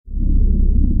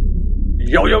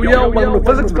Welcome to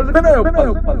Physics with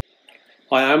Vinay.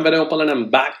 Hi, I'm Vinay and I'm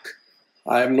back.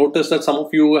 I have noticed that some of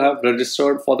you have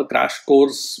registered for the crash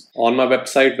course on my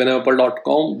website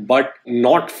vinayopal.com, but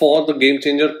not for the Game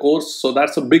Changer course. So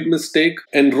that's a big mistake.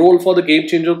 Enroll for the Game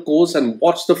Changer course and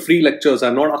watch the free lectures.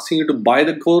 I'm not asking you to buy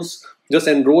the course. Just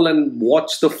enroll and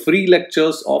watch the free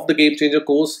lectures of the Game Changer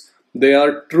course. They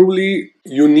are truly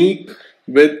unique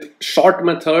with short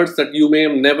methods that you may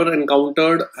have never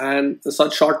encountered, and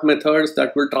such short methods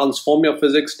that will transform your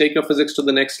physics, take your physics to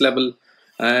the next level,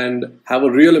 and have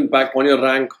a real impact on your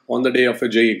rank on the day of your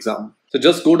JEE exam. So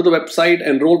just go to the website,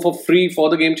 enroll for free for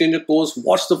the Game Changer course,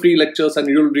 watch the free lectures, and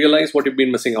you'll realize what you've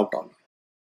been missing out on.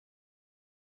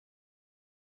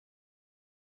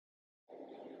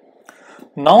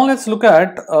 Now let's look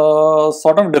at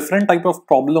sort of different type of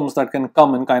problems that can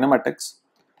come in kinematics.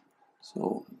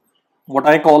 So what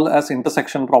I call as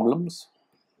intersection problems.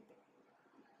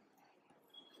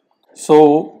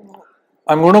 So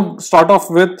I'm going to start off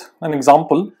with an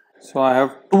example. So I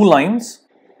have two lines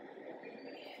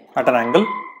at an angle,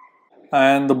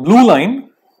 and the blue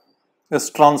line is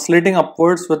translating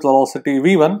upwards with velocity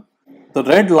v1. The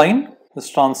red line is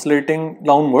translating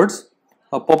downwards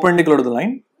perpendicular to the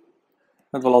line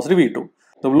with velocity v2.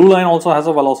 The blue line also has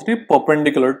a velocity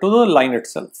perpendicular to the line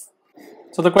itself.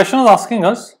 So the question is asking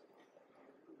us,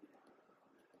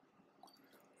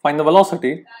 find the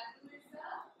velocity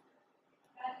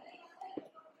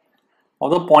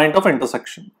of the point of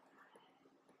intersection.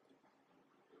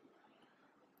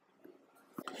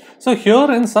 So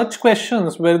here in such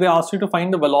questions where they ask you to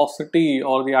find the velocity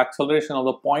or the acceleration of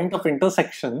the point of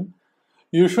intersection,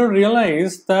 you should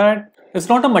realize that it's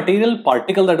not a material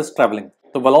particle that is traveling.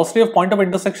 The velocity of point of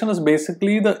intersection is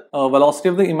basically the velocity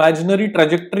of the imaginary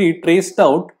trajectory traced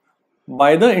out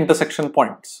by the intersection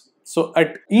points. So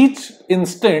at each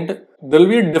instant, there will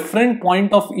be a different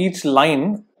point of each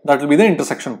line that will be the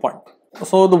intersection point.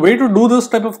 So the way to do this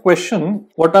type of question,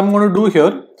 what I'm going to do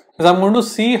here is I'm going to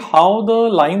see how the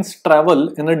lines travel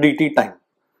in a dt time.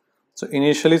 So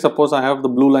initially, suppose I have the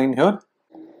blue line here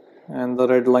and the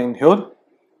red line here.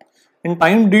 In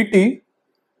time dt,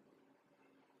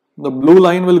 the blue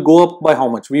line will go up by how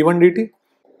much? v1 dt.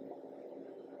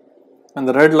 And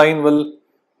the red line will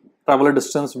travel a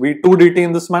distance v2 dt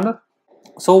in this manner.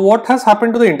 So what has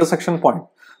happened to the intersection point?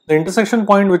 The intersection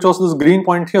point, which was this green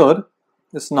point here,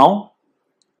 is now.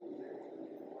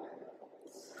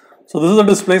 So this is the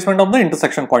displacement of the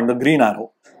intersection point, the green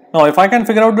arrow. Now if I can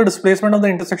figure out the displacement of the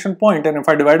intersection point, and if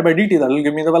I divide by dt, that will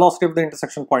give me the velocity of the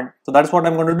intersection point. So that's what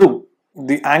I'm going to do.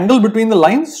 The angle between the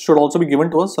lines should also be given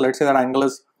to us. So let's say that angle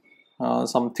is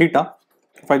some theta.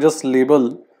 If I just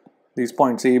label these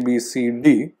points A, B, C,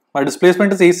 D, my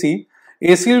displacement is AC.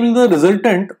 AC will be the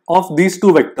resultant of these two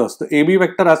vectors, the AB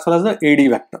vector as well as the AD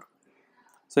vector.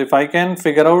 So if I can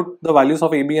figure out the values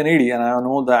of AB and AD, and I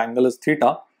know the angle is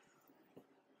theta,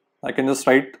 I can just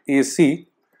write AC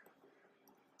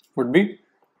would be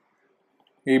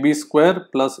AB square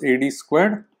plus AD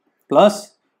squared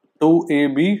plus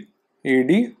 2AB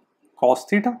AD cos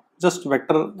theta, just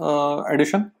vector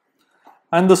addition.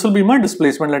 And this will be my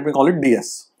displacement, let me call it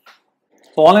ds.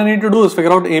 So all I need to do is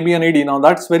figure out AB and AD. Now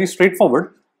that's very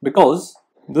straightforward because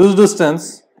this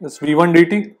distance is v1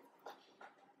 dt.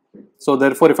 So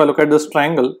therefore if I look at this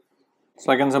triangle,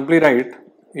 so I can simply write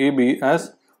AB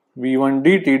as v1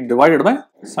 dt divided by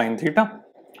sine theta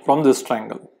from this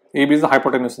triangle. AB is the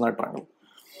hypotenuse in that triangle.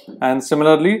 And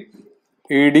similarly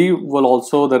AD will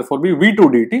also therefore be v2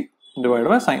 dt divided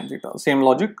by sine theta. Same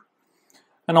logic.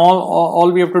 And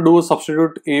all we have to do is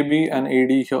substitute AB and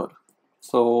AD here.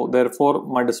 So therefore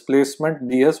my displacement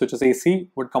ds, which is AC,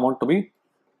 would come out to be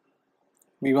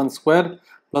v1 square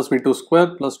plus v2 square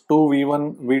plus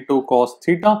 2v1 v2 cos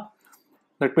theta.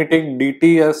 Let me take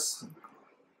dt as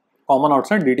common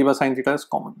outside, dt by sine theta is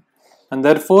common. And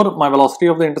therefore my velocity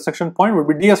of the intersection point would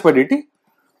be ds by dt,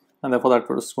 and therefore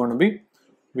that is going to be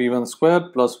v1 square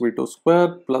plus v2 square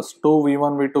plus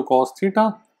 2v1 v2 cos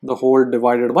theta, the whole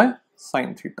divided by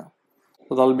sine theta.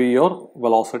 So that will be your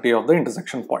velocity of the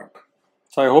intersection point.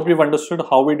 So I hope you've understood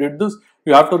how we did this.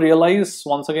 You have to realize,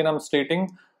 once again I'm stating,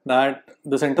 that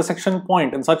this intersection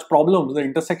point in such problems, the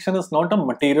intersection is not a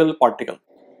material particle.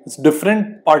 It's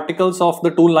different particles of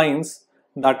the two lines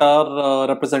that are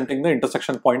representing the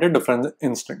intersection point at different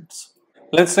instants.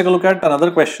 Let's take a look at another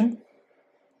question.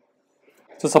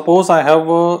 So suppose I have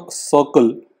a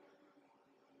circle.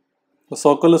 The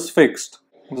circle is fixed.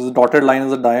 This dotted line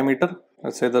is the diameter.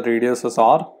 Let's say the radius is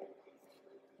r.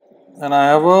 And I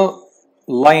have a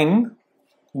line,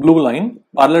 blue line,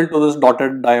 parallel to this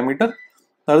dotted diameter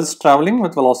that is traveling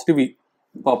with velocity v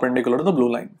perpendicular to the blue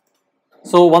line.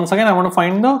 So once again I want to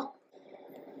find the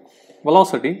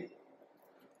velocity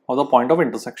of the point of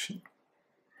intersection.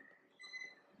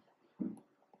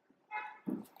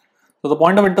 So the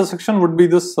point of intersection would be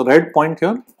this red point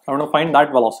here. I want to find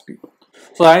that velocity.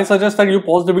 So I suggest that you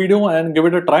pause the video and give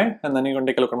it a try, and then you can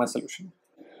take a look at my solution.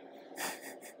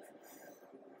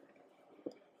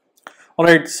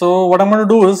 Alright, so what I'm going to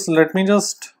do is, let me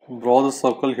just draw the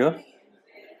circle here.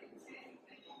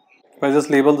 If I just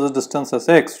label this distance as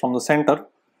x from the center,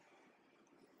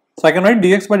 so I can write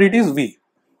dx by dt is v.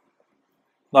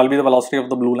 That will be the velocity of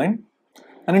the blue line.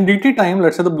 And in dt time,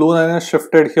 let's say the blue line is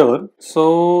shifted here.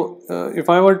 So if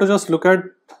I were to just look at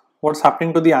what's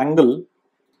happening to the angle,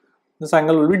 this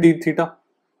angle will be d theta.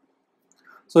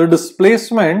 So the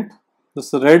displacement,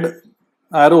 this red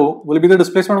arrow, will be the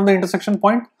displacement of the intersection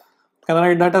point. Can I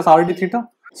write that as r d theta?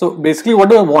 So basically, what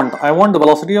do I want? I want the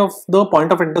velocity of the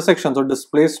point of intersection, so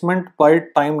displacement by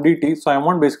time dt. So I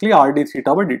want basically r d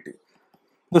theta by dt.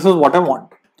 This is what I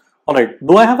want. Alright,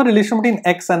 do I have a relation between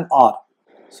x and r?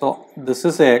 So this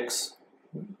is x,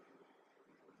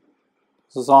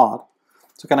 this is r.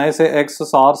 So can I say x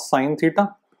is r sine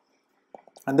theta?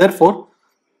 And therefore,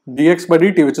 dx by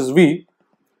dt, which is v,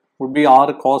 would be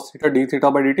r cos theta d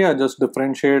theta by dt. I just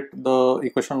differentiate the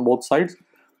equation on both sides.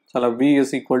 So I'll have v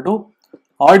is equal to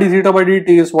r d theta by dt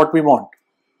is what we want.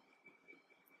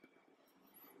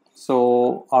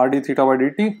 So r d theta by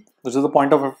dt, which is the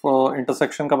point of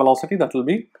intersection ka velocity, that will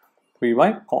be v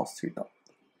by cos theta.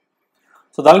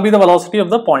 So that will be the velocity of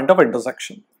the point of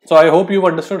intersection. So I hope you've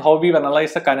understood how we've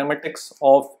analyzed the kinematics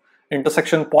of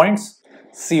intersection points.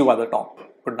 See you at the top.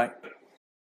 Good night.